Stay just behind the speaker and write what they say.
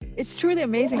it's truly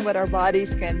amazing what our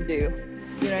bodies can do. You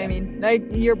know what I mean? Like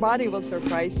your body will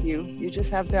surprise you. You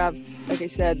just have to have, like I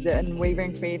said, the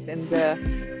unwavering faith and the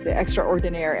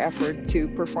extraordinary effort to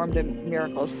perform the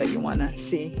miracles that you want to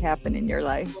see happen in your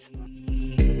lives.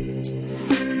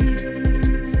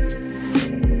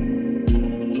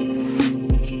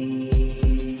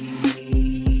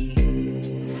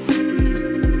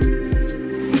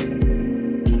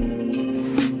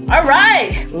 All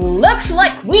right, looks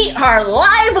like we are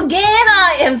live again.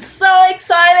 I am so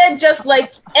excited, just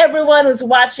like everyone who's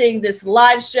watching this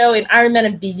live show in Ironman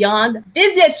and beyond.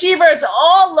 Busy achievers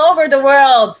all over the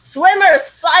world, swimmers,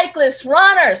 cyclists,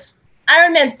 runners,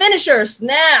 Ironman finishers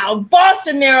now,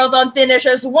 Boston Marathon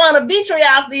finishers, wannabe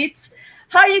triathletes.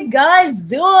 How are you guys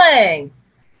doing?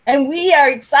 And we are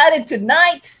excited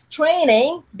tonight's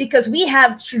training because we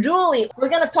have Julie. We're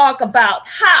going to talk about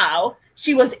how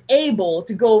she was able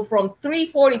to go from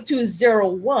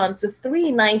 3:42.01 to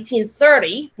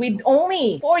 3:19.30 with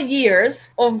only 4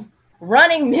 years of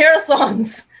running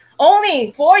marathons.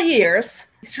 Only 4 years.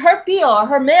 Her PR,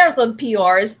 her marathon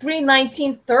PR is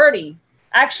 3:19.30.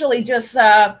 Actually, just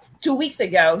 2 weeks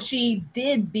ago, she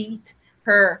did beat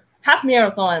her half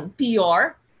marathon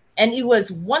PR, and it was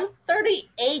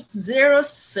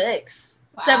 1:38.06,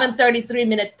 wow. 7:33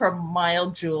 minutes per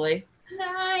mile, Julie.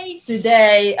 Nice.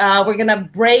 Today, we're going to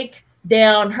break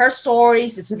down her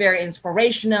stories. It's very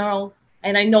inspirational.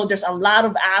 And I know there's a lot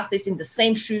of athletes in the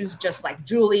same shoes, just like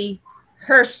Julie.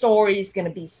 Her story is going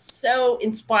to be so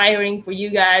inspiring for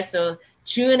you guys. So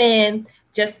tune in.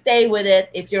 Just stay with it.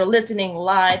 If you're listening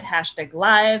live,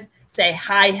 #live. Say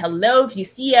hi, hello if you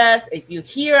see us. If you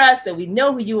hear us, so we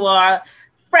know who you are.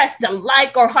 Press the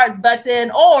like or heart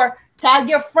button or tag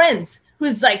your friends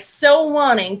who's like so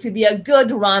wanting to be a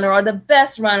good runner or the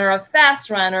best runner, a fast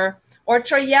runner, or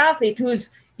triathlete who's,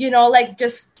 you know, like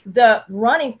just the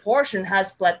running portion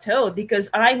has plateaued, because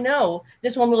I know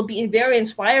this one will be very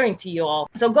inspiring to you all.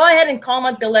 So go ahead and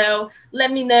comment below.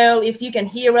 Let me know if you can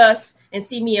hear us and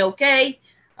see me okay.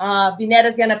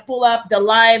 Vinetta's going to pull up the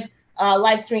live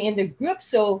stream in the group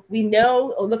so we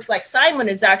know. It looks like Simon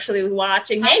is actually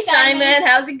watching. Hey, Simon,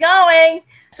 how's it going?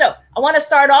 So I want to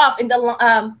start off in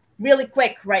the really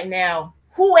quick right now.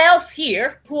 Who else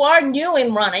here who are new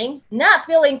in running, not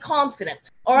feeling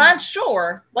confident or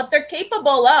unsure what they're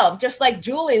capable of, just like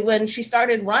Julie when she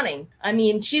started running? I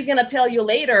mean, she's going to tell you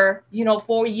later,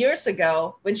 4 years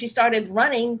ago when she started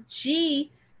running,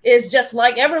 she is just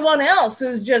like everyone else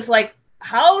who's just like,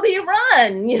 how do you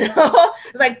run?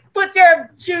 It's like put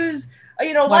your shoes,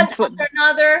 one after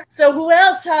another. So who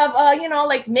else have,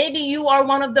 like maybe you are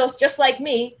one of those just like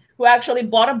me who actually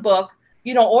bought a book,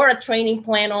 or a training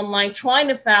plan online, trying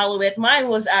to follow it. Mine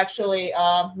was actually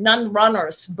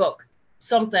non-runner's book,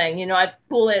 something, I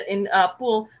pull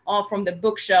off from the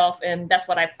bookshelf, and that's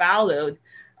what I followed.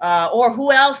 Or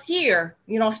who else here,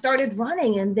 started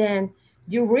running, and then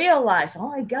you realize, oh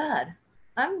my God,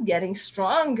 I'm getting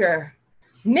stronger.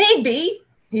 Maybe,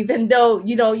 even though,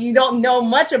 you don't know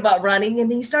much about running,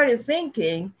 and then you started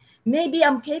thinking, maybe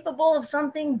I'm capable of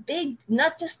something big,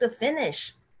 not just the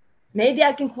finish. Maybe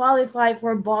I can qualify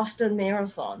for a Boston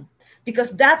Marathon,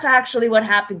 because that's actually what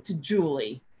happened to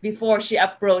Julie before she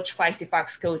approached Feisty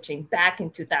Fox Coaching back in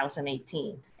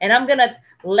 2018. And I'm going to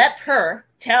let her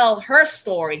tell her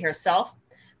story herself.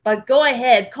 But go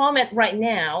ahead, comment right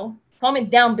now. Comment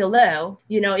down below,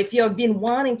 if you've been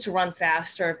wanting to run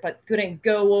faster but couldn't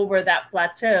go over that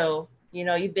plateau,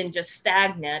 you've been just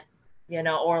stagnant,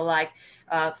 or like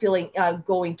feeling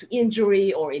going to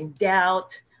injury or in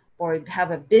doubt, or have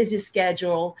a busy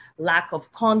schedule, lack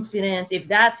of confidence. If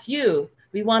that's you,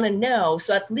 we want to know.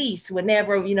 So at least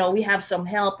whenever, we have some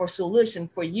help or solution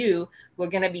for you, we're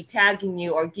going to be tagging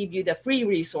you or give you the free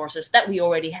resources that we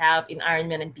already have in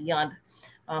Ironman and beyond.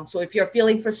 So if you're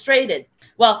feeling frustrated,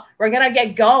 well, we're going to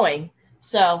get going.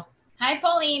 So hi,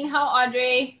 Pauline. How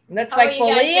Audrey? Looks like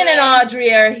Pauline and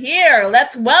Audrey are here.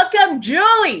 Let's welcome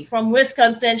Julie from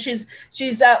Wisconsin. She's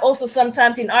also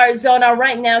sometimes in Arizona.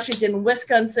 Right now, she's in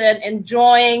Wisconsin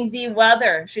enjoying the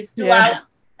weather. She's 2 hours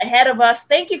ahead of us.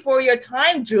 Thank you for your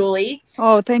time, Julie.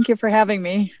 Oh, thank you for having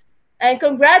me. And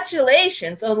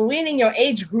congratulations on winning your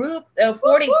age group of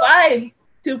 45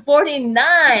 to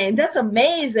 49. That's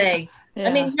amazing. Yeah.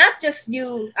 I mean, not just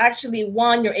you actually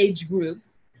won your age group,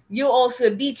 you also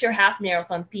beat your half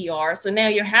marathon PR. So now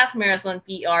your half marathon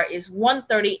PR is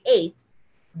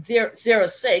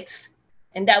 1:38.06,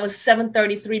 and that was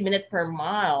 7:33 minutes per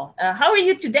mile. How are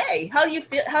you today? How do you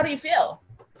feel?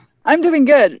 I'm doing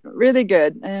good, really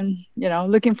good, and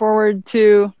looking forward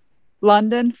to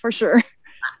London for sure.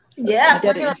 Yeah,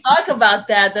 we're gonna talk about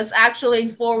that. That's actually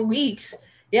 4 weeks.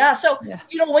 Yeah. So, Yeah.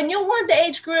 when you won the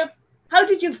age group, how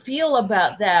did you feel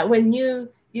about that when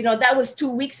that was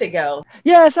 2 weeks ago?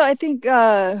 Yeah, so I think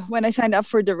when I signed up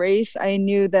for the race, I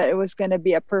knew that it was going to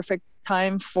be a perfect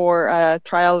time for a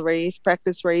trial race,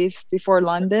 practice race before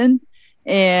London.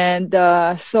 And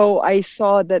so I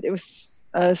saw that it was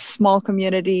a small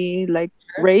community like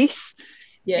race.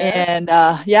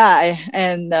 Yeah.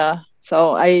 And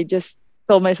so I just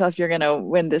told myself, you're going to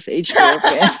win this age group.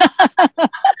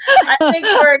 I think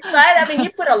we're excited. I mean, you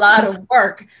put a lot of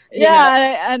work.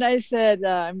 And I said,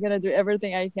 I'm going to do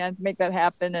everything I can to make that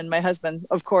happen. And my husband,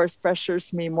 of course,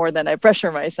 pressures me more than I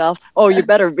pressure myself. Oh, you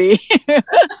better be.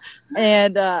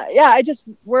 And I just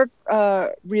worked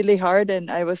really hard, and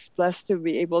I was blessed to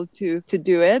be able to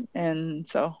do it. And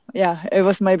so, it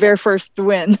was my very first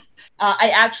win. I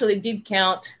actually did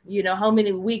count, how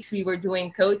many weeks we were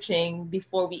doing coaching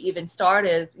before we even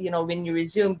started. When you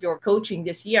resumed your coaching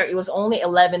this year, it was only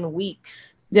 11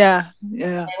 weeks. Yeah.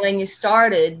 And when you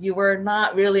started, you were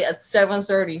not really at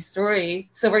 7:33.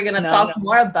 So we're going to talk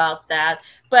more about that.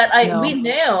 But we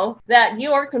know that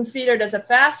you are considered as a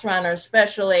fast runner,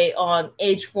 especially on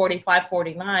age 45,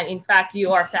 49. In fact,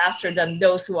 you are faster than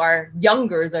those who are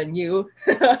younger than you.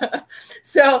 But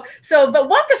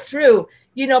walk us through,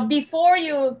 before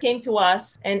you came to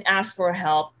us and asked for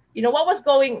help, what was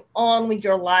going on with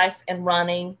your life and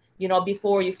running,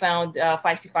 before you found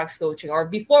Feisty Fox Coaching, or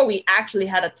before we actually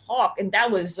had a talk, and that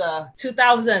was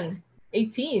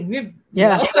 2018. We've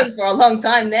known for a long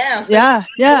time now. So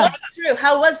walk us through,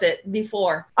 how was it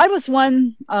before? I was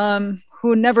one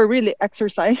who never really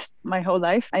exercised my whole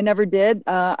life. I never did.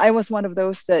 I was one of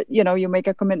those that, you make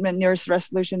a commitment, New Year's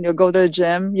resolution, you go to the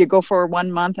gym, you go for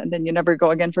 1 month, and then you never go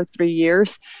again for 3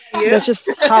 years. Yeah. That's just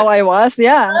how I was.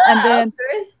 Yeah. And then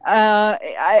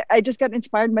I just got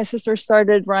inspired. My sister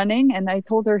started running, and I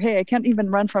told her, hey, I can't even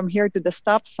run from here to the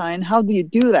stop sign. How do you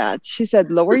do that? She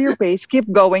said, lower your pace,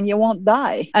 keep going, you won't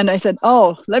die. And I said,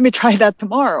 oh, let me try that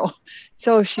tomorrow.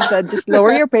 So she said, just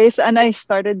lower your pace. And I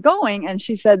started going. And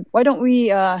she said, why don't we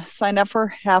sign up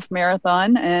for half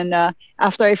marathon? And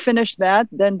after I finished that,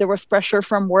 then there was pressure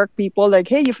from work people like,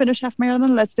 hey, you finished half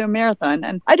marathon, let's do a marathon.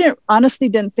 And I honestly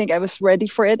didn't think I was ready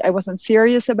for it. I wasn't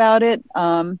serious about it.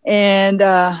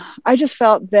 I just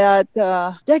felt that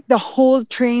like the whole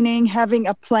training, having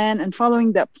a plan and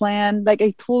following that plan, like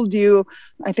I told you,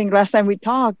 I think last time we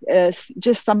talked, is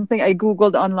just something I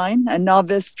Googled online, a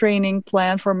novice training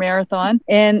plan for marathon.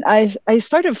 And I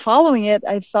started following it.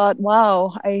 I thought,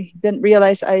 wow, I didn't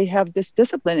realize I have this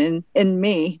discipline in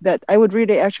me that I would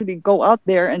really actually go out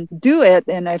there and do it.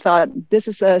 And I thought, this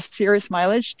is a serious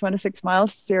mileage, 26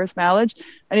 miles, serious mileage.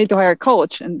 I need to hire a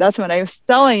coach. And that's when I was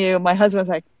telling you, my husband was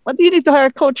like, what do you need to hire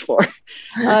a coach for?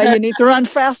 You need to run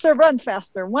faster, 1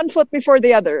 foot before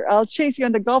the other. I'll chase you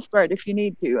on the golf cart if you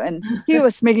need to. And he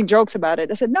was making jokes about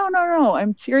it. I said, no,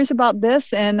 I'm serious about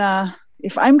this. And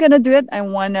if I'm going to do it, I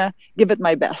want to give it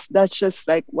my best. That's just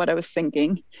like what I was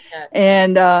thinking. Yeah.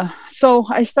 And so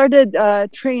I started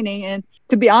training. And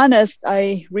to be honest,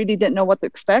 I really didn't know what to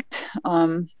expect.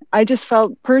 I just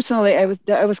felt personally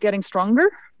I was getting stronger,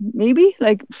 maybe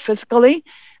like physically.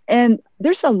 And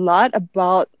there's a lot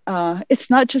about, it's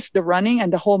not just the running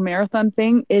and the whole marathon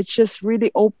thing. It's just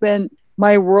really opened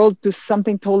my world to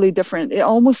something totally different. It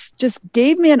almost just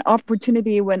gave me an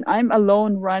opportunity when I'm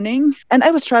alone running. And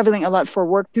I was traveling a lot for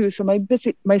work too. So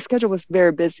my schedule was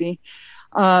very busy.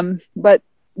 But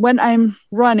when I'm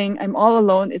running, I'm all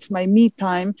alone. It's my me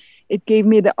time. It gave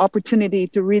me the opportunity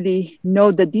to really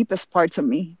know the deepest parts of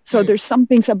me. So there's some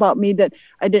things about me that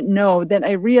I didn't know. Then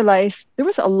I realized there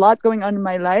was a lot going on in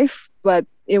my life, but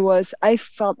I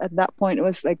felt at that point, it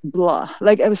was like blah,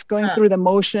 like I was going through the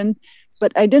motion,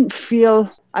 but I didn't feel,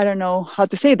 I don't know how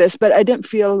to say this, but I didn't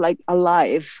feel like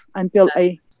alive until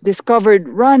I discovered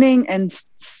running and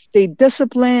stayed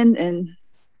disciplined and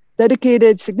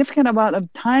dedicated significant amount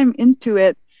of time into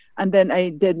it. And then I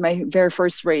did my very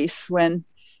first race when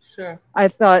I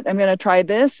thought I'm going to try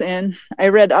this. And I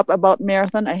read up about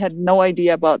marathon. I had no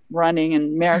idea about running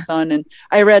and marathon. And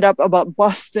I read up about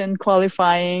Boston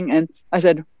qualifying. And I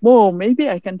said, whoa, maybe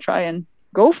I can try and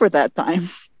go for that time.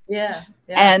 Yeah.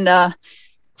 And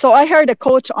so I hired a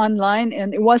coach online,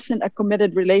 and it wasn't a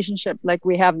committed relationship like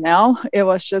we have now. It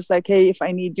was just like, hey, if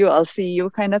I need you, I'll see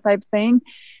you kind of type thing.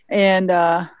 And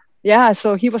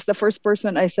so he was the first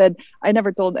person. I said, I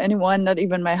never told anyone, not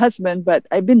even my husband, but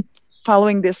I've been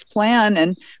following this plan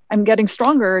and I'm getting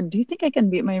stronger. Do you think I can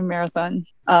beat my marathon,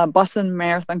 Boston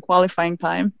Marathon qualifying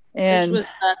time? And which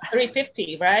was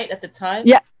 3:50, right? At the time?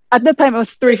 Yeah, at the time it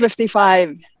was 3:55.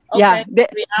 Okay. Yeah, they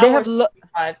have 3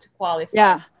 hours to qualify.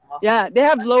 Yeah. Yeah, they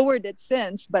have lowered it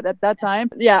since, but at that time,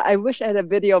 yeah, I wish I had a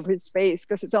video of his face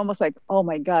because it's almost like, oh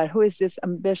my God, who is this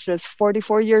ambitious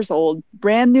 44 years old,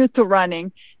 brand new to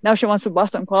running? Now she wants to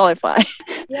Boston qualify.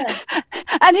 Yeah.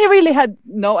 And he really had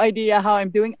no idea how I'm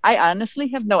doing. I honestly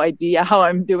have no idea how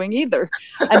I'm doing either.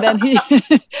 And then he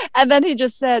and then he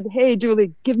just said, "Hey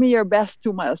Julie, give me your best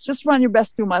 2 miles. Just run your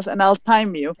best 2 miles and I'll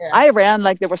time you." Yeah. I ran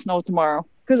like there was no tomorrow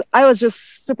because I was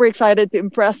just super excited to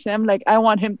impress him. Like I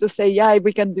want him to say, "Yeah,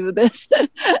 we can do this."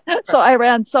 So I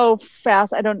ran so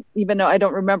fast. I don't even know. I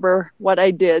don't remember what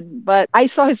I did, but I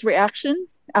saw his reaction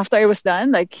after I was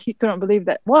done. Like he couldn't believe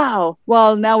that. Wow.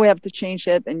 Well, now we have to change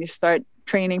it, and you start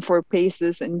training for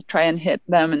paces and try and hit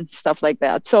them and stuff like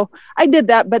that. So I did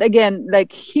that. But again,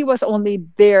 like he was only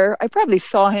there. I probably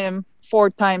saw him 4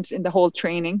 times in the whole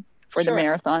training for the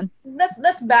marathon.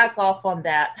 Let's back off on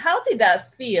that. How did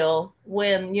that feel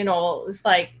when, it's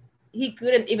like he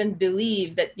couldn't even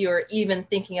believe that you're even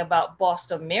thinking about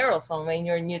Boston Marathon when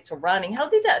you're new to running? How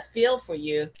did that feel for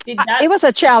you? It was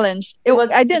a challenge.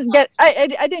 I didn't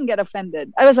get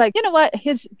offended. I was like, you know what?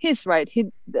 He's right.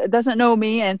 He doesn't know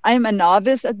me, and I'm a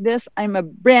novice at this. I'm a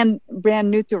brand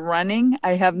new to running.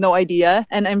 I have no idea,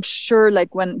 and I'm sure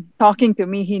like when talking to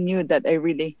me, he knew that I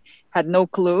really had no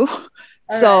clue.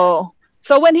 So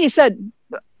when he said,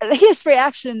 his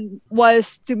reaction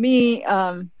was to me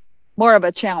more of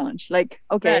a challenge. Like,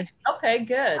 okay,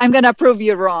 good. I'm gonna prove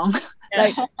you wrong.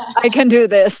 Like I can do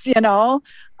this,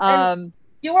 And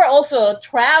you were also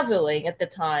traveling at the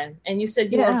time, and you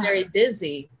said you were very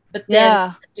busy, but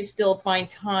then you still find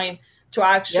time to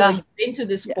actually get into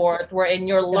the sport wherein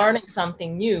you're learning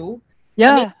something new.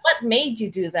 Yeah. I mean, what made you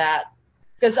do that?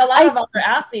 Because a lot of other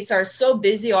athletes are so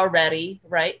busy already,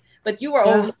 right? But you were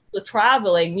only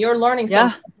traveling, you're learning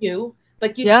something new,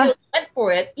 but you still went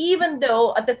for it, even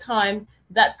though at the time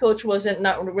that coach wasn't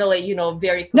not really,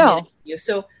 very committed to you.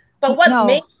 So, but what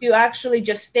made you actually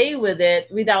just stay with it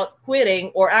without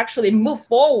quitting or actually move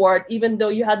forward, even though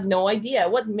you had no idea?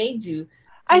 What made you?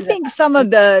 I think some of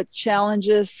the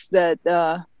challenges that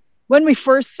when we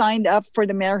first signed up for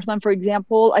the marathon, for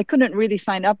example, I couldn't really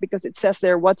sign up because it says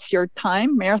there, what's your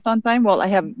time, marathon time? Well, I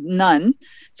have none.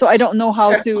 So I don't know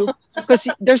how to, because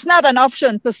there's not an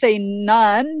option to say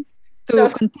none to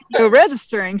continue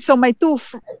registering. So my 2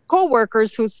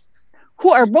 co-workers who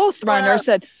are both runners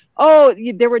said,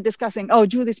 they were discussing,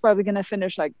 Julie's probably going to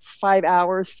finish like 5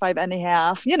 hours,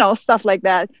 5.5, stuff like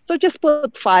that. So just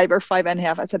put 5 or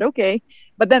 5.5. I said, okay.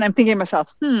 But then I'm thinking to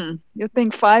myself, you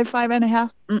think 5.5?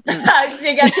 You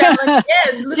got challenged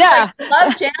again. Looks like a lot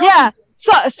of challenge. Yeah.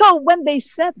 So when they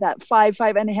said that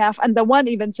 5.5, and the one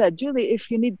even said, Julie, if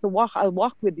you need to walk, I'll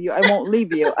walk with you. I won't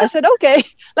leave you. I said, okay,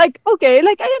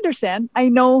 I understand. I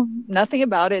know nothing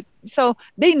about it. So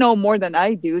they know more than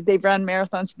I do. They've run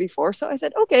marathons before. So I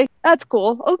said, okay, that's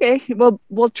cool. Okay,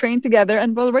 we'll train together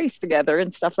and we'll race together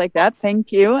and stuff like that.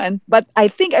 Thank you. But I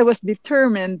think I was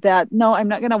determined that no, I'm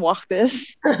not gonna walk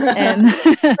this. And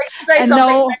say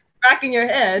something back in your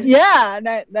head. Yeah,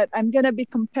 that I'm gonna be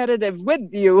competitive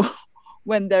with you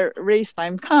when the race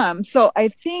time comes. So I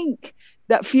think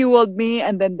that fueled me.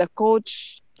 And then the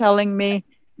coach telling me,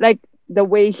 like the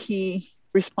way he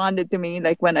responded to me,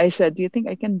 like when I said, do you think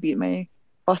I can beat my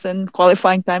Boston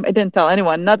qualifying time? I didn't tell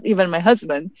anyone, not even my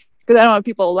husband, because I don't want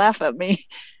people to laugh at me.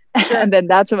 Sure. And then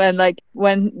that's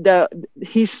when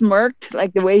he smirked,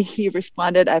 like the way he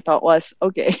responded, I thought was,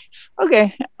 okay,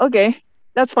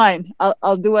 that's fine.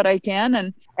 I'll do what I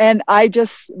can. And I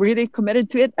just really committed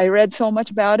to it. I read so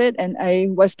much about it, and I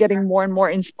was getting more and more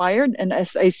inspired. And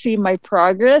as I see my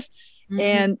progress,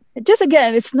 and just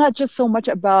again, it's not just so much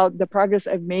about the progress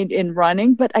I've made in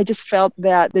running, but I just felt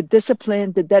that the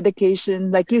discipline, the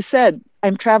dedication, like you said,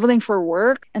 I'm traveling for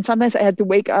work, and sometimes I had to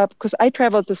wake up because I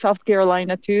traveled to South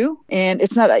Carolina too, and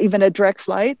it's not even a direct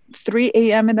flight. 3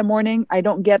 a.m. in the morning, I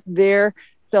don't get there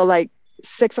till like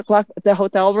 6 o'clock at the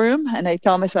hotel room, and I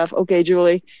tell myself, okay,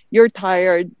 Julie, you're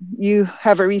tired. You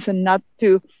have a reason not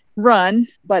to run,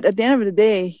 but at the end of the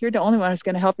day, you're the only one who's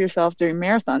going to help yourself during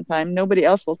marathon time. Nobody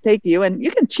else will take you, and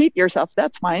you can cheat yourself.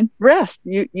 That's fine. Rest.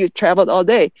 You traveled all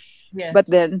day. Yeah. But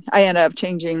then I end up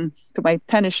changing to my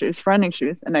tennis shoes, running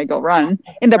shoes, and I go run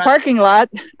in the parking lot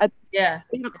at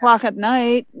 8 o'clock at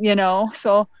night,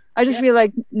 So I just feel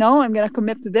like, no, I'm going to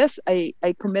commit to this. I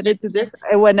committed to this.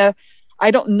 I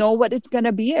don't know what it's going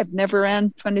to be. I've never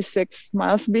ran 26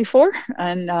 miles before,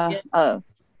 and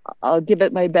I'll give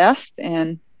it my best.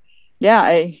 And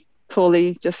I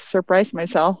totally just surprised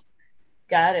myself.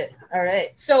 Got it. All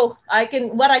right. So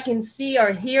what I can see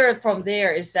or hear from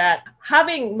there is that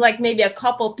having like maybe a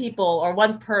couple people or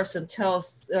one person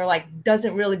tells or like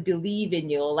doesn't really believe in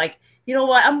you, like, you know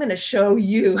what, I'm going to show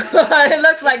you. It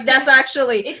looks like that's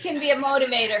actually, It can be a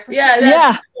motivator for yeah,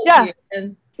 sure. Yeah.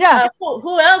 And Yeah.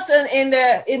 who else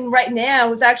in right now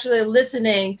who's actually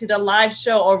listening to the live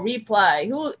show or replay?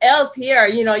 Who else here?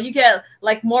 You know, you get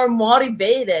like more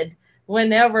motivated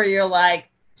whenever you're like,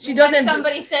 she doesn't. When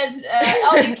somebody says,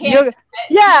 "Oh, you can't."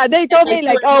 Yeah, they told me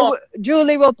like, do it more.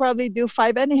 Julie will probably do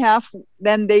 5.5.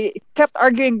 Then they kept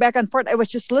arguing back and forth. I was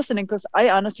just listening because I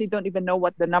honestly don't even know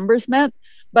what the numbers meant,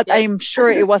 but Yeah. I'm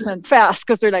sure it wasn't fast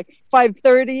because they're like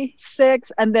 5:30,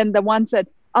 6, and then the one said,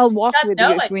 "I'll walk Got with no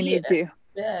you if we idea. need to."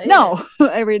 Yeah, No,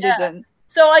 I really Yeah. didn't.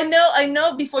 So I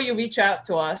know before you reach out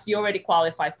to us, you already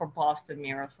qualified for Boston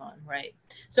Marathon, right?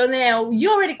 So now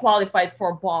you already qualified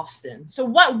for Boston. So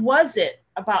what was it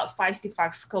about Feisty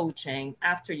Fox coaching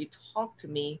after you talked to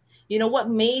me? You know, what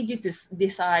made you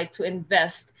decide to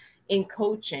invest in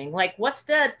coaching? Like, what's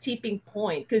the tipping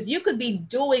point? Because you could be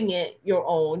doing it your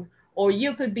own, or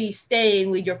you could be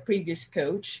staying with your previous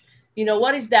coach. You know,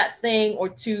 what is that thing or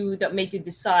two that made you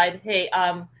decide, hey,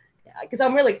 because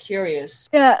I'm really curious.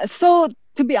 Yeah. So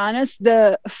to be honest,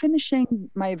 the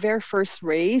finishing my very first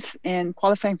race and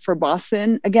qualifying for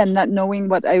Boston, again, not knowing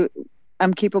what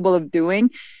I'm capable of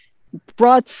doing,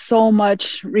 brought so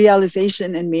much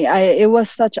realization in me. It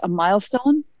was such a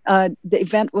milestone. The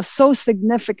event was so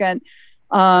significant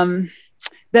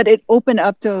that it opened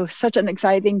up to such an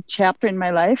exciting chapter in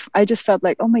my life. I just felt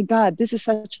like, oh my God, this is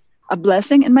such a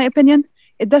blessing, in my opinion.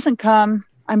 It doesn't come,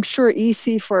 I'm sure,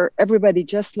 easy for everybody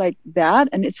just like that.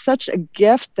 And it's such a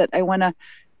gift that I want to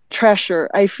treasure.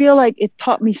 I feel like it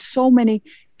taught me so many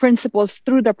principles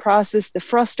through the process, the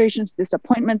frustrations,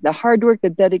 disappointment, the hard work, the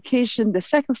dedication, the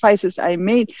sacrifices I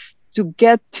made to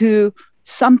get to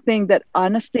something that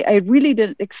honestly I really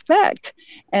didn't expect.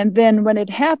 And then when it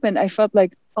happened, I felt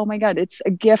like, oh my God, it's a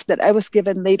gift that I was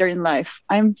given later in life.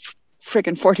 I'm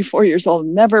freaking 44 years old,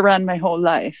 never ran my whole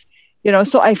life, you know,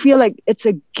 so I feel like it's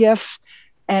a gift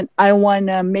and I want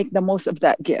to make the most of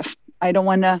that gift. I don't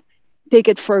want to take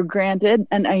it for granted.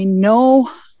 And I know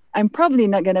I'm probably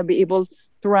not going to be able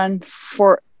to run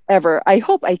forever. I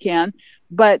hope I can,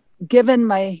 but given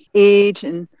my age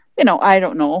and, you know, I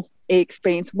don't know, aches,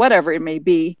 pains, whatever it may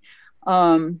be,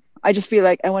 I just feel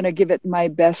like I want to give it my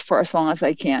best for as long as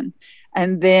I can.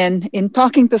 And then in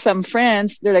talking to some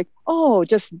friends, they're like, oh,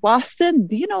 just Boston?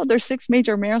 Do you know there's 6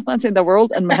 major marathons in the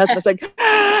world? And my husband's like,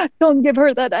 don't give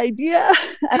her that idea.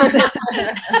 And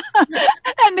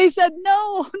they said,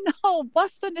 no,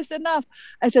 Boston is enough.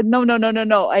 I said,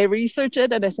 no. I researched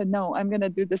it and I said, no, I'm going to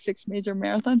do the 6 major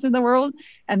marathons in the world.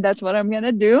 And that's what I'm going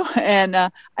to do. And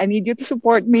I need you to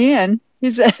support me. And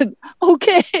he said,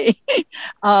 okay.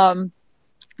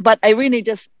 But I really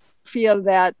just feel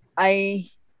that I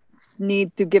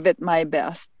need to give it my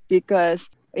best because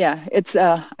it's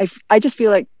I just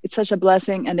feel like it's such a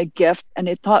blessing and a gift, and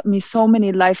it taught me so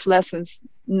many life lessons,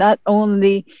 not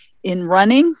only in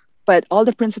running but all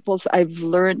the principles I've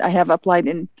learned I have applied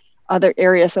in other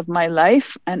areas of my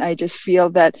life. And I just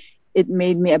feel that it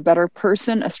made me a better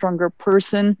person, a stronger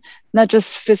person, not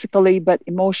just physically but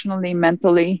emotionally,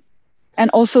 mentally, and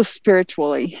also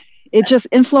spiritually. It just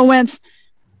influenced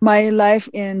my life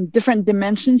in different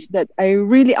dimensions that I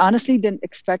really honestly didn't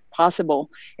expect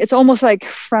possible. It's almost like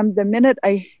from the minute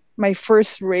my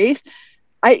first race,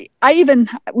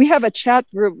 we have a chat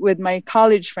group with my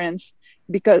college friends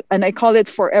and I call it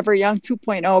Forever Young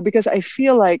 2.0 because I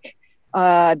feel like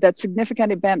that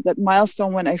significant event, that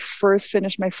milestone when I first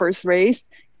finished my first race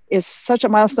is such a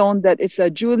milestone that it's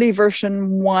a Julie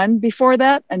version 1 before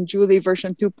that and Julie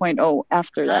version 2.0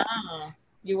 after that.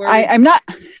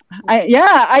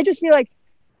 I just feel like,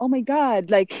 oh my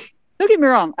God, like, don't get me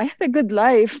wrong, I had a good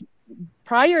life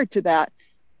prior to that,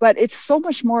 but it's so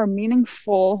much more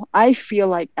meaningful, I feel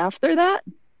like, after that.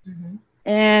 Mm-hmm.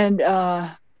 And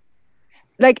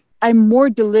like, I'm more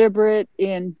deliberate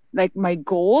in like my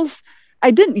goals.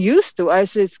 I didn't used to. I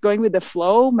was just going with the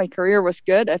flow. My career was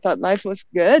good. I thought life was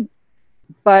good.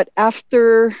 But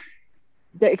after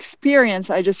the experience,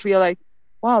 I just feel like,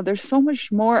 wow, there's so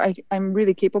much more I'm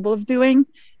really capable of doing.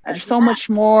 There's so much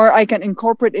more I can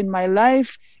incorporate in my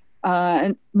life,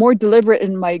 and more deliberate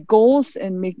in my goals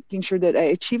and making sure that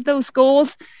I achieve those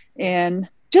goals. And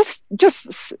just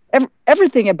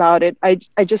everything about it,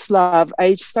 I just love.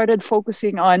 I started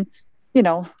focusing on, you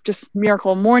know, just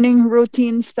miracle morning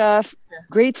routine stuff,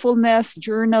 gratefulness,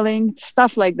 journaling,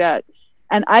 stuff like that.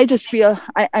 And I just feel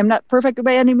I'm not perfect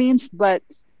by any means, but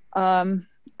I'm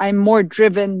more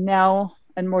driven now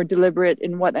and more deliberate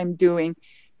in what I'm doing.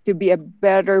 to be a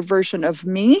better version of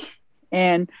me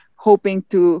and hoping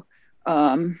to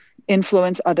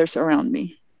influence others around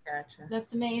me. Gotcha.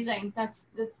 That's amazing.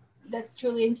 That's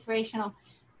truly inspirational.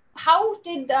 How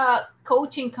did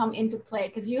coaching come into play?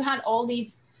 Because you had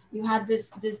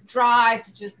this drive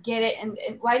to just get it, and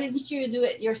why didn't you do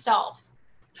it yourself?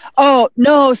 Oh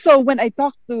no! So when I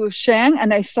talked to Shang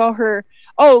and I saw her,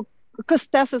 because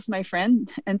Tessa's my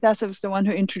friend, and Tessa was the one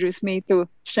who introduced me to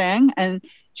Shang, and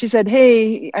she said,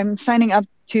 "Hey, I'm signing up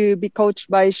to be coached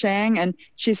by Shang, and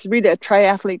she's really a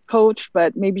triathlete coach,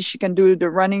 but maybe she can do the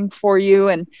running for you."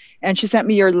 And she sent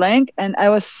me your link, and I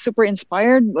was super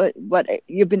inspired what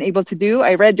you've been able to do.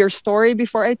 I read your story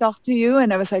before I talked to you,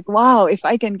 and I was like, wow, if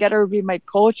I can get her to be my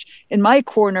coach in my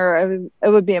corner, it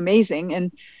would be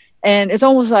amazing. And it's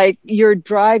almost like your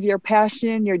drive, your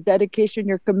passion, your dedication,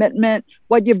 your commitment,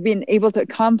 what you've been able to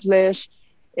accomplish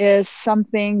is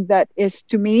something that is,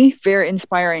 to me, very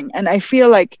inspiring. And I feel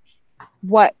like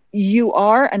what you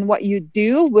are and what you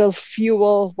do will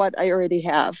fuel what I already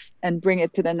have and bring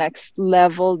it to the next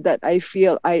level that I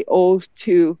feel I owe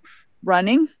to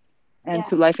running and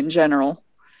to life in general.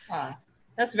 Wow.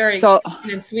 That's very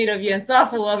and sweet of you and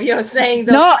thoughtful of you saying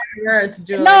those words,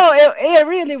 Julie. No, it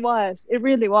really was. It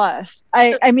really was.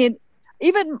 I mean,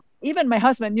 even my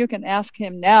husband, you can ask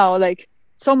him now, like,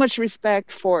 so much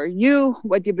respect for you,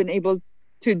 what you've been able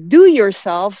to do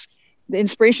yourself, the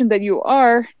inspiration that you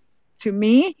are to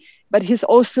me, but he's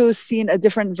also seen a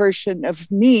different version of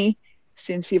me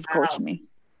since you've coached me.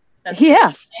 He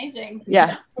has. Amazing.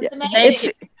 Yeah. That's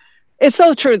amazing. It's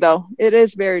so true, though. It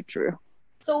is very true.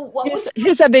 So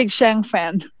he's a big Shang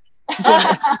fan.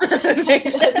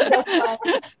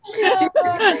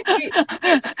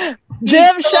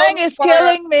 Jim, Shang is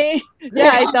killing me.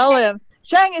 Yeah, I tell him,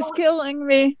 Shang is killing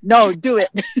me. No, do it.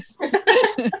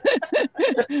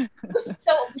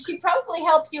 So she probably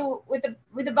helped you with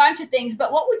a bunch of things,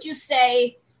 but what would you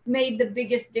say made the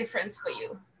biggest difference for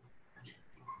you?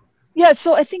 Yeah,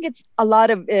 so I think it's a lot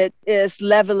of it is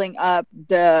leveling up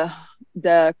the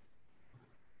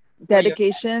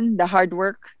dedication, the hard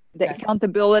work, the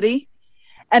accountability.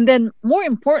 And then more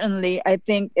importantly, I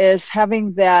think is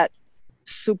having that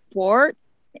support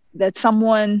that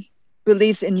someone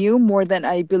believes in you more than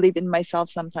I believe in myself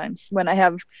sometimes. When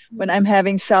I'm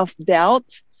having self-doubt,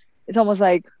 it's almost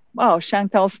like, wow, Shang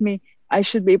tells me I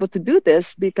should be able to do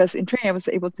this because in training I was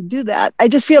able to do that. I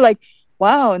just feel like,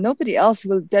 wow, nobody else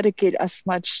will dedicate as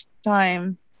much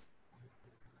time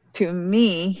to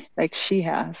me like she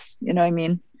has. You know what I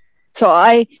mean? So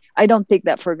I don't take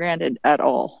that for granted at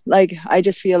all. Like, I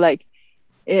just feel like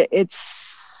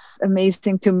it's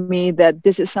amazing to me that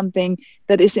this is something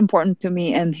that is important to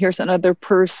me. And here's another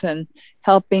person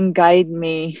helping guide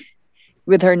me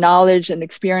with her knowledge and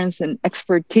experience and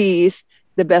expertise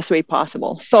the best way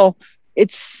possible. So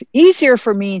it's easier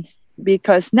for me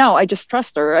because now I just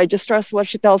trust her. I just trust what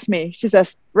she tells me. She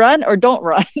says, run or don't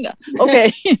run.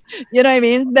 Okay. You know what I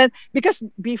mean? Then, because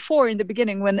before, in the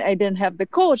beginning, when I didn't have the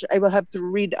coach, I will have to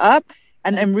read up,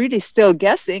 and I'm really still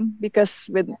guessing because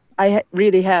I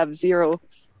really have zero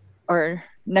or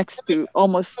next to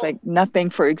almost like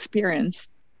nothing for experience.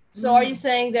 So are you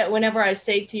saying that whenever I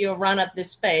say to you, run at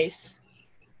this pace,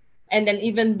 and then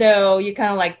even though you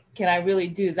kind of like, can I really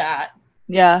do that?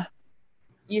 Yeah.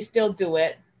 You still do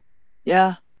it?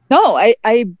 Yeah. No,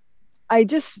 I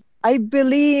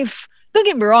believe, don't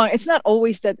get me wrong, it's not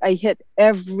always that I hit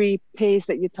every pace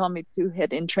that you tell me to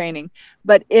hit in training.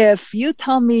 But if you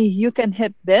tell me you can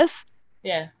hit this,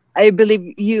 I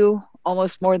believe you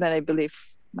almost more than I believe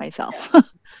myself.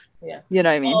 Yeah. You know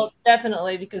what I mean? Well,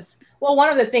 definitely, because, well, one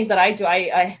of the things that I do,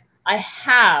 I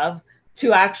have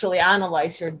to actually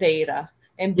analyze your data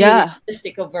and be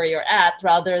realistic of where you're at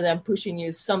rather than pushing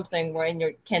you something where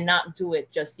you cannot do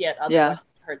it just yet. Otherwise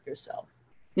you hurt yourself.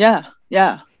 Yeah.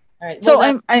 Yeah. All right. So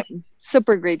I'm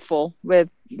super grateful with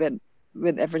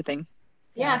everything.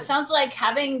 Yeah. Sounds like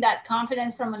having that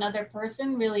confidence from another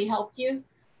person really helped you.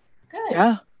 Good.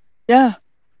 Yeah. Yeah.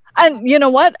 And you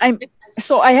know what?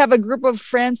 So I have a group of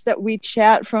friends that we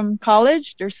chat from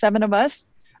college. There's 7 of us.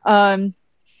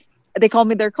 They call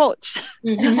me their coach.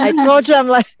 Mm-hmm. I coach them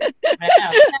like,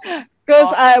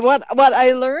 because what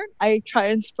I learned, I try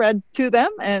and spread to them.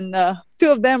 And 2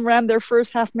 of them ran their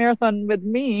first half marathon with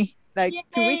me like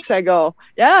 2 weeks ago.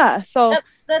 Yeah. So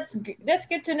that's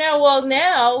good to know. Well,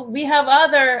 now we have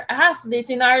other athletes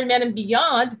in Ironman and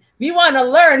beyond. We want to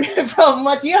learn from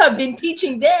what you have been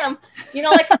teaching them. You know,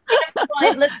 like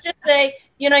let's just say,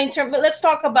 you know, let's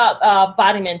talk about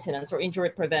body maintenance or injury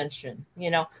prevention.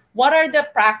 You know, what are the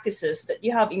practices that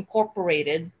you have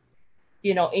incorporated,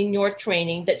 you know, in your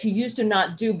training that you used to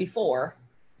not do before?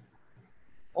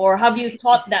 or have you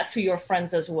taught that to your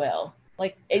friends as well?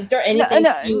 Like, is there No,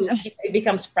 anything no, it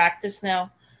becomes practice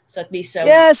now? So at least so.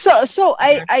 yeah, so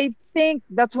I think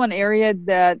that's one area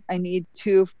that I need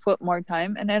to put more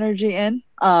time and energy in.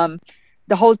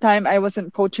 The whole time I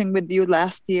wasn't coaching with you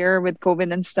last year with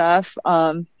COVID and stuff.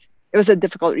 It was a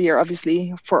difficult year,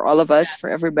 obviously, for all of us, for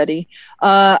everybody.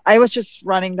 I was just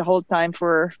running the whole time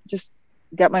for just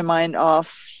get my mind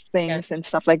off Yes. things and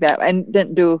stuff like that, and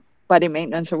didn't do body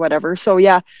maintenance or whatever. So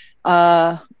yeah,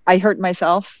 I hurt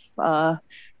myself.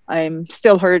 I'm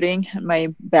still hurting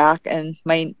my back and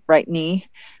my right knee,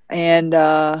 and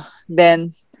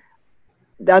then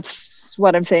that's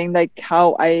what I'm saying. Like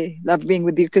how I love being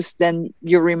with you, because then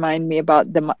you remind me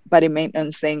about the body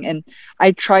maintenance thing, and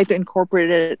I try to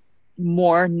incorporate it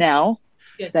more now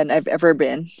Good. than I've ever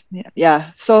been. Yeah.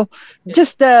 Yeah. So Good.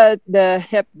 just the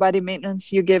hip body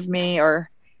maintenance you give me, or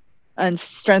and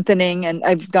strengthening, and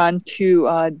I've gone to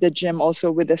the gym also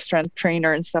with a strength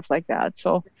trainer and stuff like that.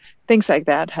 So things like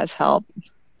that has helped.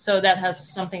 So that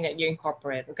has something that you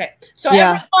incorporate. Okay. So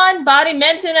Yeah. everyone, body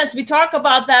maintenance, we talk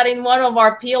about that in one of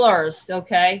our pillars.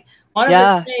 Okay. One of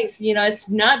Yeah. the things, it's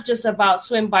not just about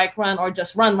swim, bike, run, or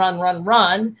just run, run, run,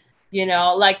 run.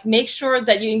 Like make sure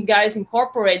that you guys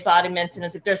incorporate body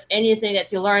maintenance. If there's anything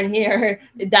that you learn here,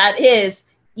 that is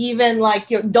even like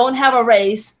you don't have a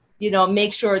race,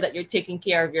 make sure that you're taking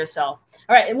care of yourself.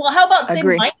 All right. Well, how about thin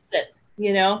Agree. mindset?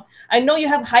 I know you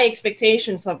have high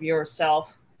expectations of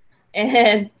yourself.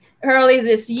 And early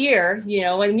this year,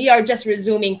 when we are just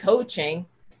resuming coaching,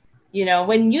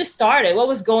 when you started, what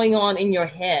was going on in your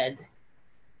head?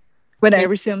 When I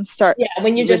resumed start Yeah,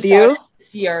 when you just with you. started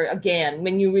this year again,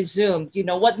 when you resumed,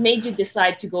 what made you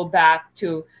decide to go back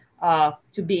to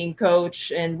being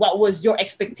coach, and what was your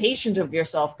expectations of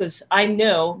yourself? Because I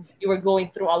know you were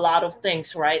going through a lot of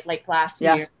things, right? Like last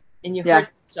Yeah. year, and you Yeah. hurt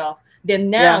yourself. Then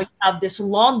now Yeah. you have this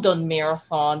London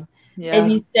marathon. Yeah.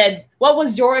 And you said, what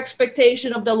was your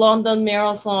expectation of the London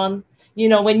Marathon?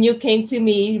 When you came to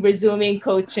me resuming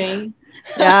coaching.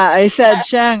 Yeah. I said,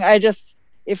 Shang,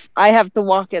 if I have to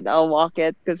walk it, I'll walk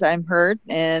it because I'm hurt,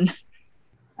 and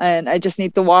I just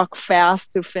need to walk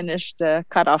fast to finish the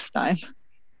cutoff time.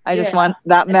 I just Yeah. want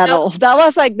that medal. That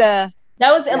was like That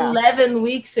was Yeah. 11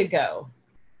 weeks ago.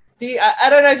 I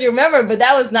don't know if you remember, but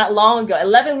that was not long ago.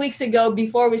 11 weeks ago,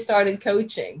 before we started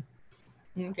coaching.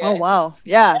 Okay. Oh wow.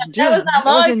 Yeah. June. That was not It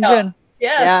was long in ago. June.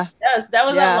 Yes, that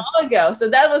was Yeah. not long ago. So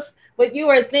that was what you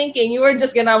were thinking. You were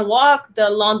just gonna walk the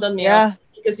London Marathon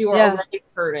because you were Yeah. already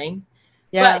hurting.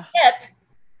 Yeah. But yet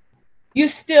you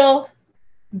still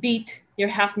beat your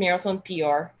half marathon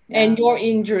PR, and your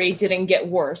injury didn't get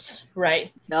worse,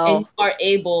 right? No. And you are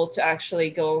able to actually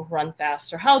go run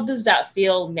faster. How does that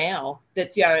feel now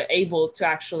that you are able to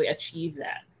actually achieve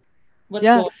that? What's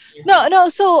Yeah. going on? No.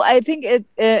 So I think it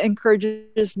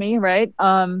encourages me, right?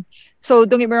 So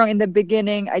don't get me wrong. In the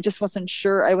beginning, I just wasn't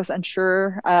sure. I was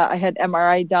unsure. I had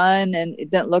MRI done, and it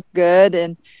didn't look good.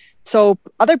 And so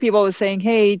other people were saying,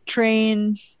 "Hey,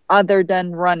 train other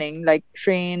than running, like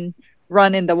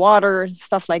run in the water,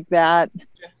 stuff like that.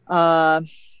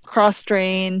 Cross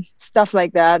train, stuff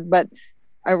like that." But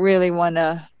I really want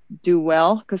to do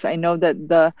well, because I know that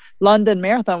the London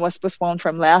Marathon was postponed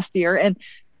from last year, and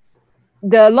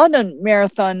the London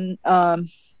Marathon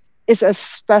is a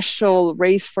special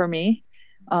race for me,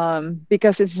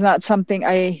 because it's not something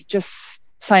I just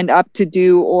signed up to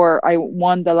do, or I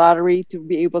won the lottery to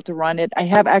be able to run it. I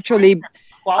have actually,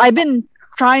 I've been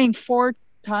trying 4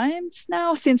 times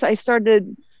now since I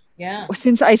started. Yeah.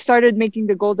 Since I started making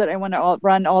the goal that I want to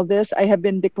run all this, I have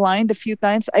been declined a few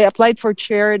times. I applied for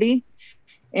charity,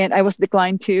 and I was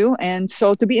declined too. And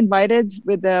so to be invited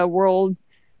with the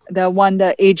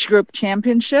age group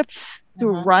championships to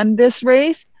run this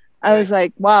race, I was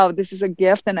like, wow, this is a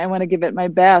gift, and I want to give it my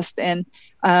best. And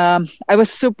I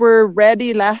was super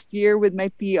ready last year with my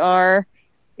PR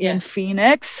in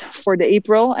Phoenix for the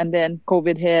April, and then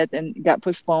COVID hit and got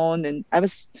postponed, and I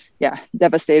was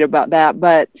devastated about that.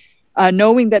 But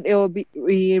knowing that it will be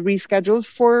rescheduled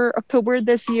for October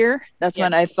this year, that's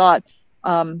when I thought,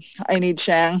 I need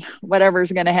Shang,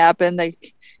 whatever's gonna happen,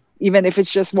 like even if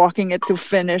it's just walking it to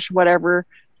finish, whatever,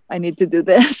 I need to do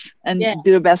this and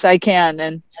do the best I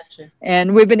can.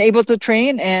 And we've been able to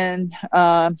train, and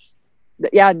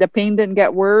the pain didn't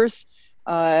get worse.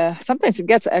 Sometimes it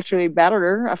gets actually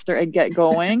better after I get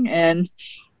going. And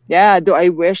do I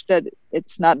wish that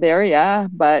it's not there? Yeah,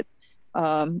 but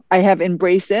I have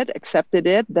embraced it, accepted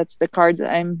it. That's the card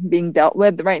that I'm being dealt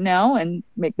with right now, and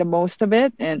make the most of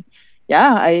it. And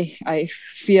I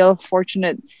feel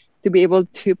fortunate to be able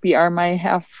to PR my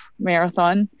half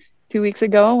marathon 2 weeks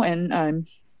ago, and I'm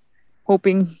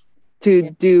hoping to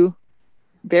do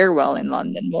very well in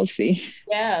London. We'll see.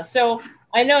 Yeah. So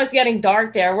I know it's getting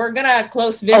dark there. We're gonna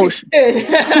close Oh, very soon.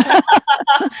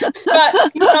 But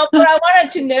I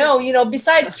wanted to know,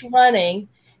 besides running,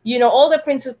 all the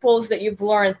principles that you've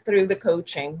learned through the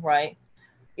coaching, right?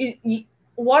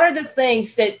 What are the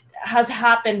things that has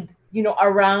happened,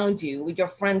 around you with your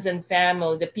friends and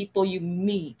family, the people you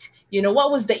meet?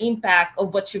 What was the impact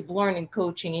of what you've learned in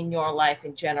coaching in your life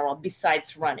in general,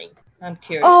 besides running? I'm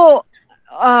curious. Oh,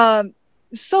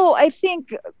 so I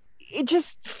think it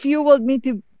just fueled me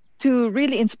to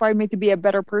really inspire me to be a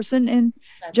better person in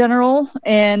general,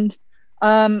 and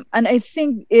I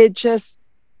think it just,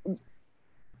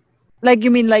 like,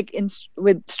 you mean like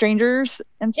with strangers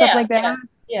and stuff like that.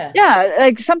 Yeah,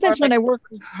 like sometimes when I work,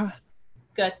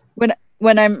 good,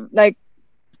 when I'm like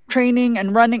training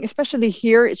and running, especially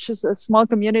here, it's just a small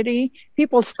community.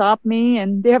 People stop me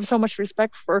and they have so much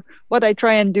respect for what I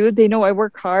try and do. They know I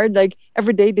work hard. Like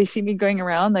every day they see me going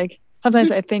around. Like sometimes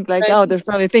I think like, oh, they're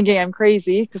probably thinking I'm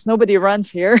crazy because nobody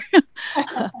runs here.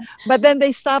 But then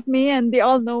they stop me and they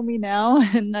all know me now,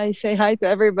 and I say hi to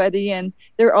everybody and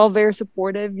they're all very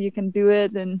supportive. You can do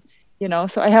it. And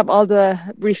so I have all the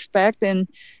respect, and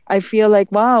I feel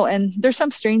like, wow. And there's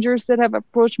some strangers that have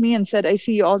approached me and said, I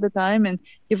see you all the time and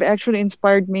you've actually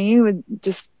inspired me with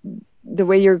just the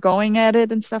way you're going at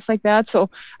it and stuff like that.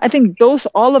 So I think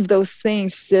all of those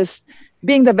things, just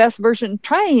being the best version,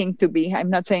 trying to be, I'm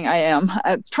not saying I am,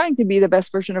 trying to be the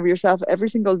best version of yourself every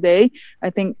single day. I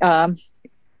think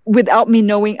without me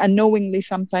knowing, unknowingly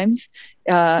sometimes,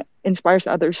 inspires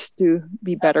others to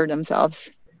be better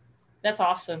themselves. That's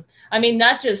awesome. I mean,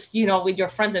 not just, with your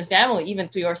friends and family, even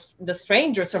to the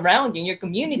strangers around you in your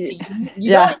community.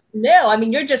 You don't know. I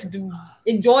mean, you're just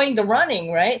enjoying the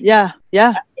running, right? Yeah.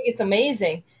 I think it's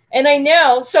amazing. And I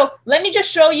know, so let me just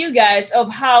show you guys of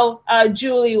how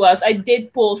Julie was. I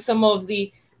did pull some of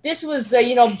this was,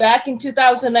 back in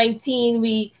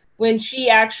 2019, when she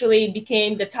actually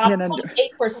became the top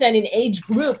 0.8% in age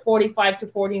group 45 to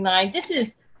 49. This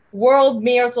is World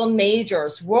Marathon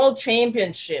Majors, World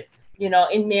Championship,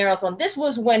 in marathon. This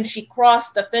was when she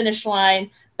crossed the finish line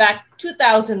back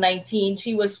 2019.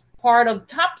 She was part of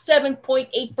top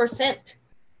 7.8%,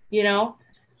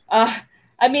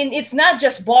 I mean, it's not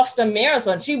just Boston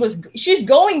Marathon. She's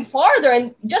going farther.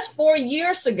 And just 4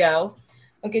 years ago,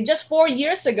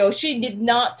 she did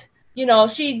not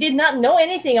know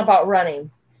anything about running.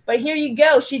 But here you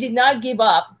go. She did not give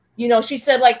up. She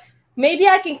said, like, maybe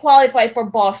I can qualify for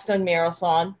Boston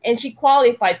Marathon. And she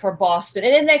qualified for Boston.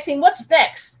 And then next thing, what's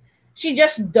next? She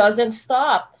just doesn't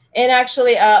stop. And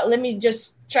actually, let me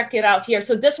just check it out here.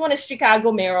 So this one is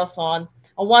Chicago Marathon,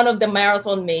 one of the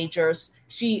marathon majors.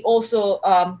 She also,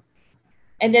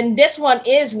 and then this one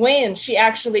is when she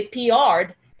actually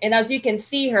PR'd. And as you can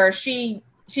see her, she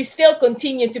still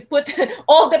continued to put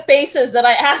all the paces that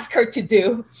I asked her to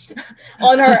do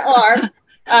on her arm.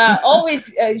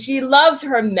 Always, she loves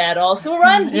her medals. Who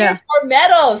runs here for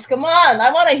medals? Come on,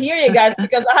 I want to hear you guys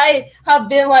because I have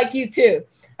been like you too.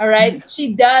 All right,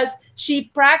 she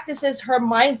practices her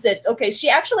mindset. Okay, she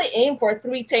actually aimed for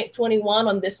 3:21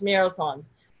 on this marathon,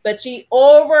 but she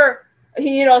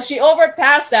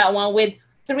overpassed that one with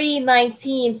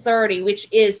 3:19:30, which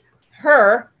is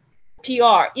her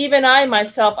PR. Even I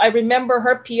myself, I remember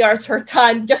her PRs, her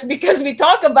time, just because we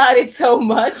talk about it so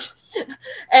much.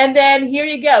 And then here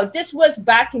you go. This was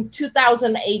back in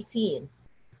 2018.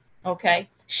 Okay.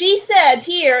 She said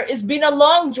here, it's been a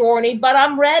long journey, but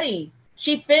I'm ready.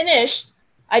 She finished,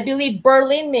 I believe,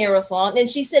 Berlin Marathon, and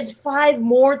she said 5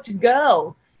 more to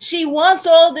go. She wants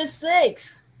all the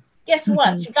 6. Guess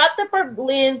what? She got the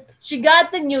Berlin, she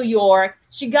got the New York,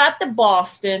 she got the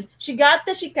Boston, she got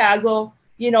the Chicago,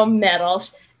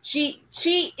 medals. She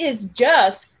is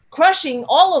just crushing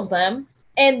all of them.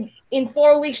 And in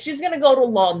 4 weeks, she's going to go to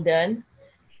London.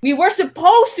 We were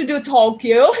supposed to do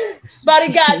Tokyo, but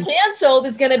it got canceled.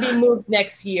 It's going to be moved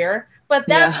next year. But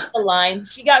that's the line.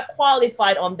 She got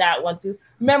qualified on that one too.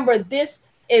 Remember, this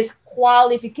is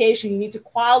qualification. You need to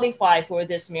qualify for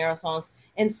this marathons.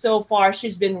 And so far,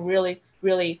 she's been really,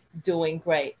 really doing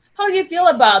great. How do you feel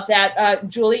about that,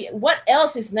 Julie? What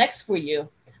else is next for you?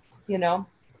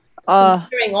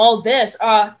 During all this,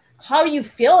 how are you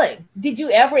feeling? Did you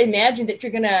ever imagine that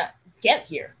you're going to get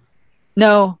here?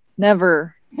 No,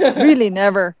 never. Really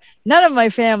never. None of my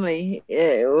family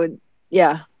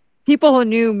people who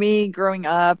knew me growing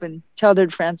up and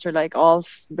childhood friends are like all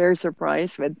very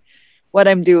surprised with what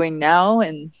I'm doing now.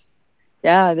 And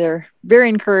they're very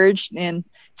encouraged. And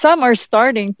some are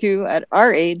starting to at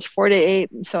our age,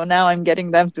 48. So now I'm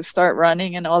getting them to start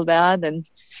running and all that. And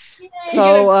You're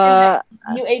So gonna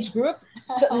be in the new age group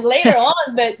later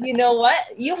on, but you know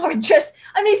what? You are just,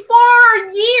 I mean,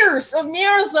 4 years of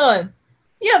marathon.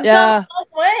 You have done yeah, a long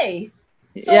way.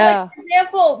 So, like, yeah. for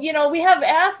example, we have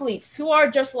athletes who are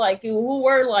just like you, who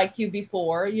were like you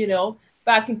before,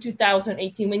 back in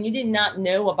 2018 when you did not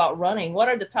know about running. What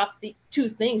are the top two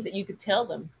things that you could tell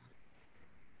them?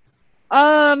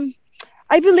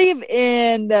 I believe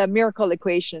in the miracle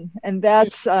equation, and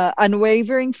that's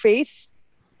unwavering faith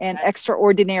and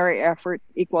extraordinary effort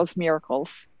equals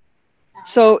miracles.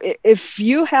 So if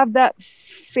you have that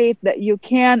faith that you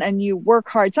can and you work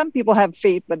hard, some people have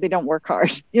faith, but they don't work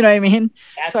hard. You know what I mean?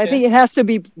 Gotcha. So I think it has to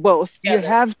be both. Yeah, you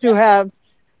have to have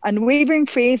unwavering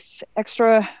faith,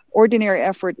 extraordinary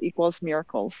effort equals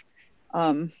miracles.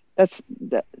 That's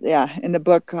in the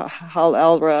book, Hal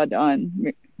Elrod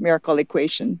on miracle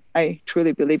equation. I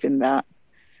truly believe in that.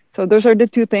 So those are the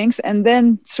two things. And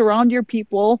then surround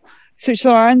yourself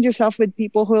with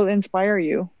people who will inspire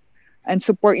you and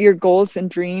support your goals and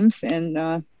dreams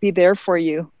and be there for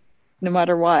you no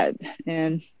matter what.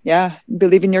 And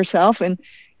believe in yourself. And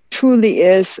truly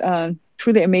is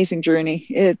truly amazing journey.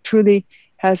 It truly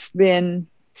has been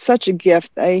such a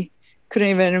gift. I couldn't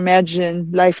even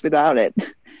imagine life without it.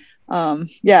 I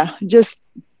just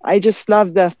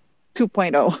love the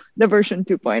 2.0, the version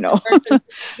 2.0.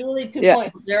 Julie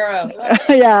 2.0.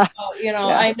 Yeah.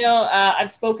 I know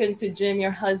I've spoken to Jim,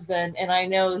 your husband, and I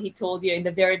know he told you in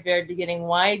the very, very beginning,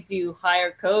 why do you hire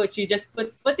a coach? You just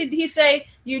what did he say?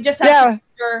 You just have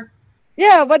to.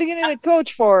 Yeah, what are you going to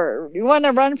coach for? You want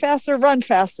to run faster,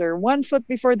 1 foot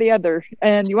before the other.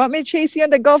 And you want me to chase you on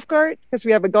the golf cart? Because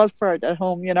we have a golf cart at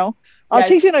home, I'll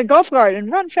chase you in a golf cart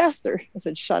and run faster. I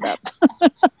said, shut up.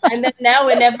 And then now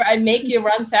whenever I make you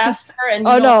run faster and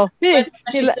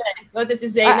what does he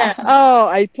say now?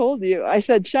 I told you. I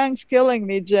said, Shang's killing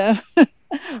me, Jim.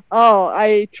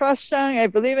 I trust Shang. I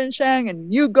believe in Shang,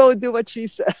 and you go do what she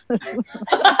says.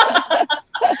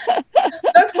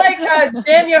 Looks like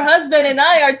Jim, your husband, and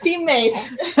I are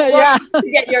teammates. Yeah. To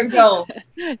get your goals.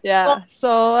 Yeah.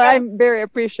 So I'm very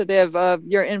appreciative of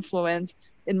your influence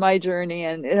in my journey,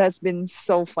 and it has been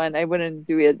so fun. I wouldn't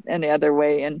do it any other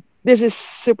way. And this is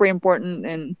super important.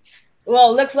 And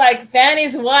well, looks like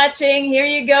Fanny's watching. Here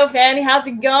you go, Fanny. How's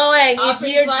it going?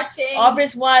 Aubrey's watching.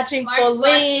 Aubrey's watching. Mark's Pauline.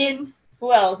 watching.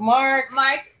 Well, Mark.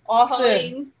 Awesome.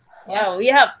 Pauline. Yes. Wow, we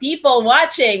have people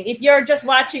watching. If you're just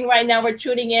watching right now, we're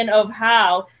tuning in of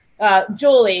how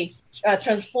Julie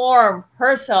transformed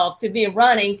herself to be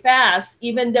running fast,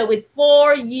 even though with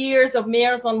 4 years of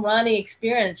marathon running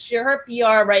experience. Her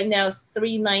PR right now is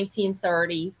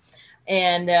 3:19:30.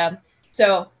 And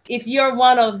so if you're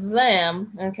one of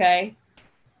them, okay,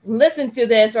 listen to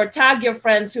this or tag your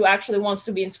friends who actually wants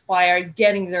to be inspired,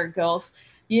 getting their goals.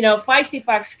 Feisty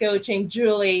Fox Coaching,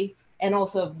 Julie, and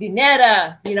also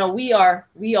Vineta,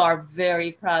 we are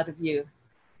very proud of you.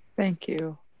 Thank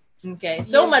you. Okay,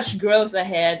 so much growth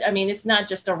ahead. I mean, it's not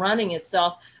just the running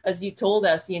itself, as you told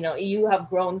us. You have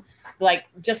grown like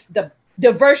just the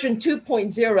version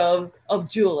 2.0 of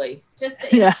Julie. Just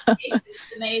the information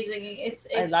is amazing.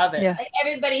 I love it. Yeah. Like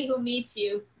everybody who meets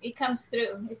you, it comes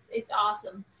through. It's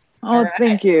awesome. Oh, right.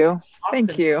 Thank you. Awesome.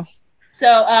 Thank you.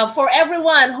 So for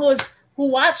everyone who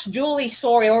watched Julie's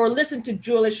story or listened to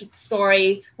Julie's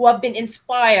story, who have been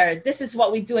inspired, this is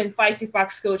what we do in Feisty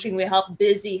Fox Coaching. We help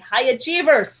busy high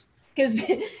achievers. Because,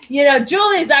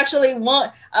 Julie is actually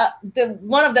one of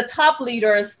the top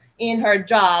leaders in her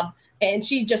job, and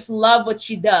she just loves what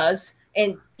she does.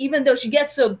 And even though she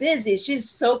gets so busy, she's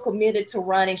so committed to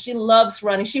running. She loves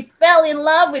running. She fell in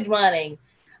love with running.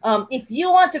 If you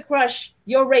want to crush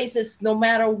your races, no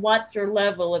matter what your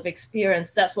level of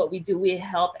experience, that's what we do. We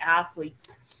help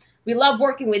athletes. We love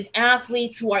working with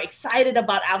athletes who are excited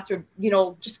about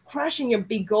just crushing your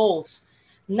big goals.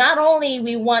 Not only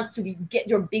we want to get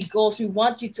your big goals, we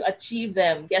want you to achieve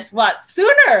them. Guess what?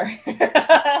 Sooner.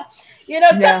 Cut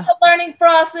the learning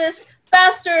process.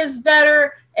 Faster is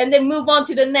better. And then move on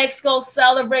to the next goal.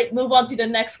 Celebrate. Move on to the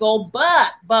next goal.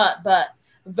 But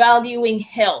valuing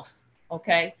health.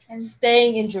 Okay, and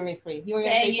staying injury-free.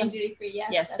 Staying injury-free, yes.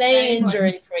 Yes, staying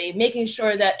injury-free, making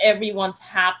sure that everyone's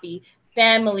happy,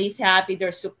 family's happy,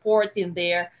 there's support in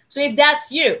there. So if that's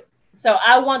you, so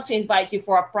I want to invite you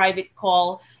for a private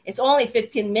call. It's only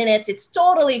 15 minutes. It's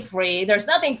totally free. There's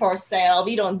nothing for sale.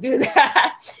 We don't do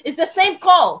that. It's the same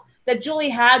call that Julie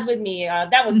had with me.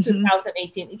 That was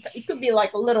 2018. It could be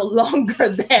like a little longer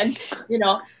than,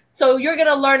 So you're going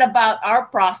to learn about our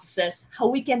processes, how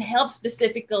we can help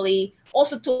specifically,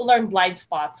 also to learn blind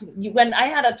spots. When I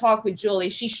had a talk with Julie,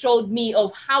 she showed me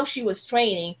of how she was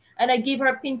training, and I gave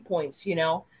her pinpoints,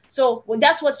 So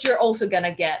that's what you're also going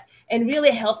to get, and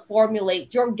really help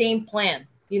formulate your game plan.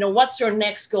 What's your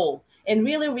next goal, and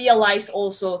really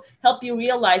help you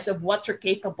realize of what you're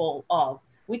capable of.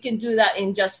 We can do that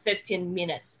in just 15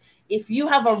 minutes. If you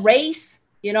have a race,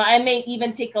 I may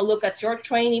even take a look at your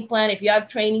training plan. If you have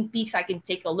training peaks, I can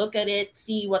take a look at it,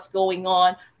 see what's going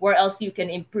on, where else you can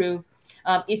improve.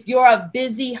 If you're a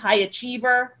busy high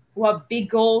achiever who have big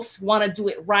goals, want to do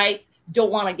it right,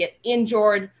 don't want to get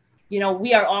injured,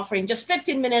 we are offering just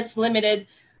 15 minutes limited.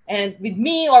 And with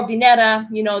me or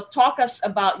Vineta, talk us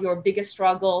about your biggest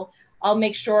struggle. I'll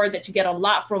make sure that you get a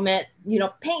lot from it.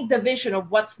 Paint the vision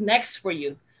of what's next for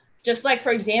you. Just like,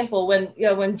 for example,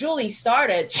 when Julie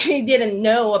started, she didn't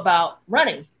know about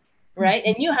running, right?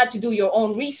 And you had to do your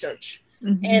own research.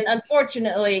 Mm-hmm. And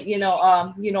unfortunately,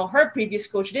 her previous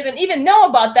coach didn't even know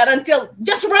about that until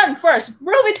just run first,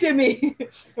 prove it to me,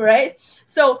 right?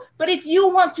 So, but if you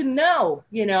want to know,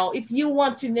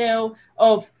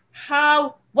 of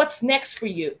what's next for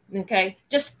you, okay,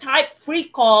 just type free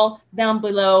call down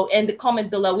below and the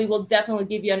comment below. We will definitely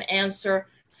give you an answer,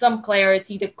 some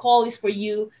clarity. The call is for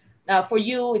you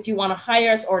if you want to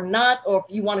hire us or not, or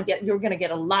if you're going to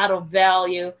get a lot of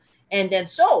value. And then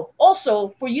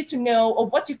also for you to know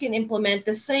of what you can implement,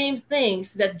 the same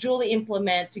things that Julie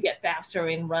implement to get faster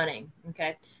in running.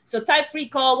 Okay. So type free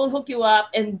call, we'll hook you up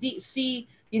and see,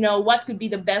 what could be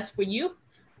the best for you.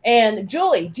 And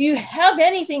Julie, do you have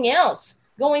anything else?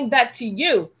 Going back to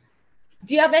you,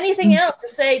 do you have anything else to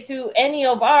say to any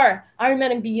of our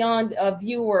Ironman and Beyond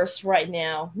viewers right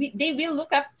now? They will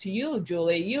look up to you,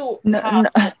 Julie.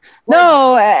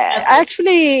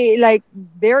 Actually, like,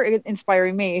 they're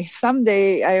inspiring me.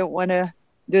 Someday I want to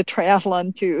do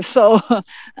triathlon too. So,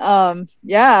 I'm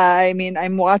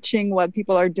watching what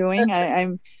people are doing.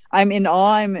 I'm in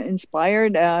awe. I'm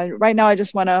inspired. Right now, I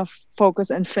just want to focus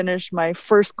and finish my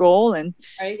first goal. And,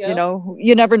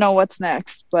 you never know what's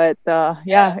next. But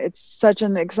it's such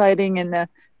an exciting and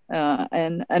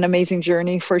an amazing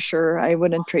journey for sure. I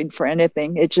wouldn't trade for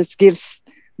anything. It just gives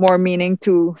more meaning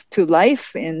to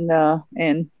life, and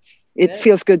it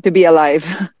feels good to be alive.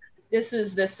 This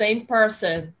is the same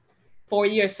person 4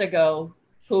 years ago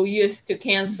who used to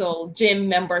cancel gym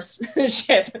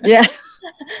membership. Yeah.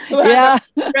 Who had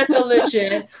a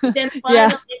resolution, then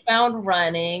finally found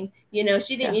running.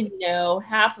 She didn't even know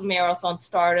half a marathon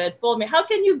started. Told me, how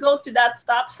can you go to that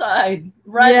stop sign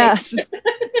running? Yes.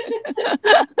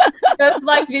 That's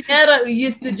like Vineta, who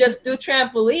used to just do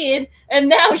trampoline, and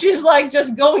now she's like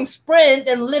just going sprint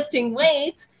and lifting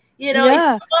weights.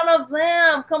 One of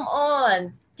them. Come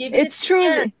on, it's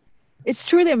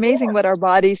truly amazing what our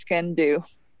bodies can do.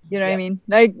 What I mean?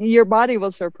 Like, your body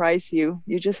will surprise you.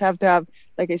 You just have to have,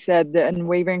 like I said, the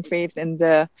unwavering faith and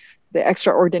the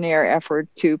extraordinary effort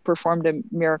to perform the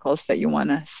miracles that you want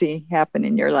to see happen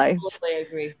in your life. Totally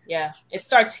agree. Yeah. It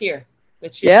starts here,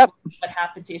 which is what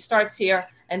happens to you. It starts here,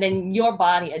 and then your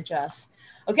body adjusts.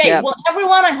 Okay. Well,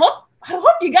 everyone, I hope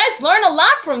you guys learn a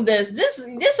lot from this. This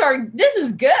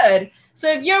is good.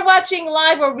 So if you're watching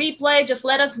live or replay, just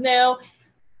let us know.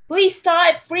 Please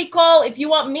type free call if you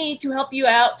want me to help you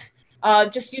out.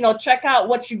 Just, check out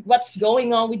what's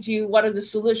going on with you. What are the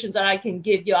solutions that I can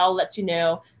give you? I'll let you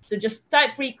know. So just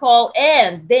type free call.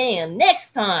 And then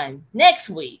next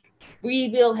week, we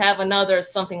will have another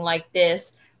something like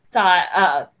this. It's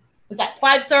at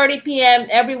 5:30 p.m.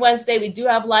 every Wednesday. We do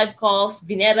have live calls.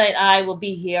 Vineta and I will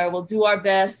be here. We'll do our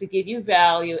best to give you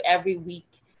value every week.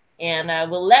 And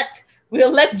we'll let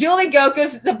Julie go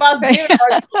because it's about dinner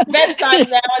or bedtime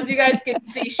now. As you guys can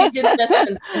see, she's in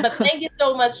the But thank you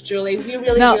so much, Julie. We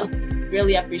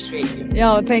really appreciate you.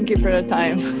 Thank you for the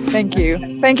time. Thank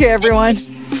you. Thank you, everyone.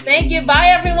 Thank you. Bye,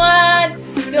 everyone.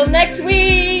 Till next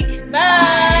week.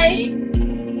 Bye.